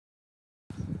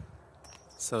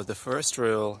So the first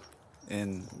rule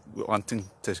in wanting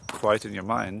to quieten your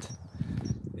mind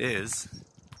is,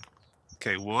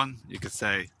 okay, one, you could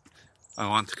say, I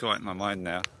want to quieten my mind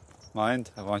now. Mind,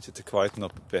 I want you to quieten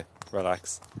up a bit,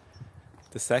 relax.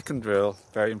 The second rule,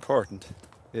 very important,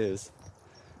 is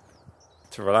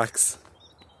to relax.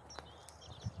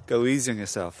 Go easy on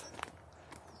yourself.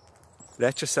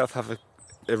 Let yourself have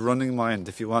a running mind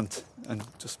if you want, and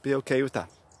just be okay with that.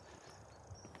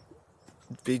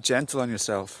 Be gentle on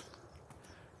yourself.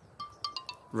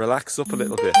 Relax up a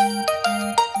little bit.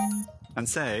 And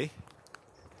say,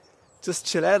 just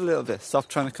chill out a little bit. Stop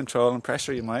trying to control and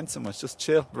pressure your mind so much. Just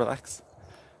chill, relax.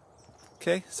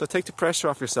 Okay, so take the pressure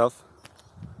off yourself.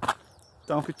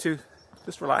 Don't be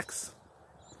just relax.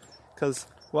 Because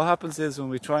what happens is when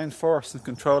we try and force and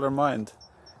control our mind,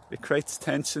 it creates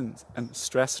tension and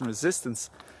stress and resistance.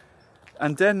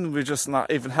 And then we're just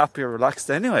not even happy or relaxed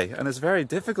anyway. And it's very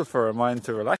difficult for our mind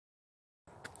to relax.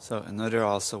 So another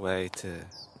also way to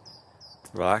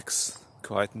relax,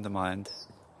 quieten the mind,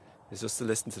 is just to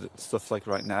listen to the stuff like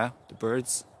right now, the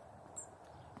birds,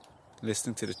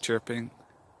 listening to the chirping,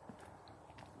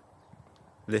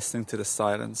 listening to the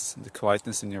silence and the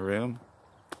quietness in your room,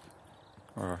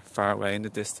 or far away in the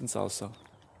distance also.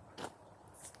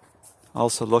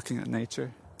 Also looking at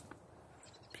nature,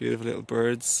 beautiful little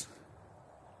birds,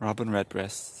 robin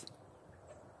redbreasts.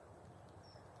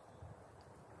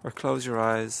 Or close your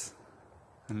eyes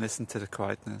and listen to the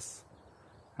quietness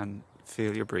and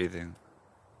feel your breathing.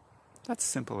 That's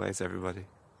simple ways, everybody.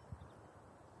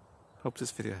 Hope this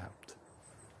video helped.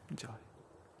 Enjoy.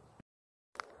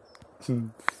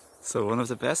 So one of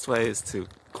the best ways to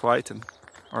quieten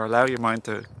or allow your mind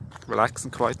to relax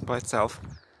and quieten by itself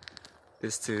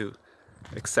is to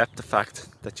accept the fact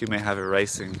that you may have a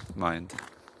racing mind.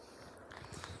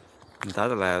 And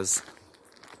that allows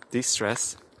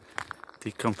de-stress,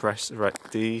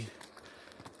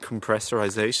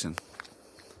 decompressorization.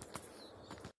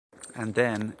 And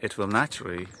then it will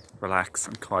naturally relax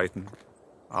and quieten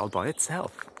all by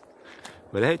itself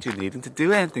without you needing to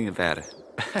do anything about it.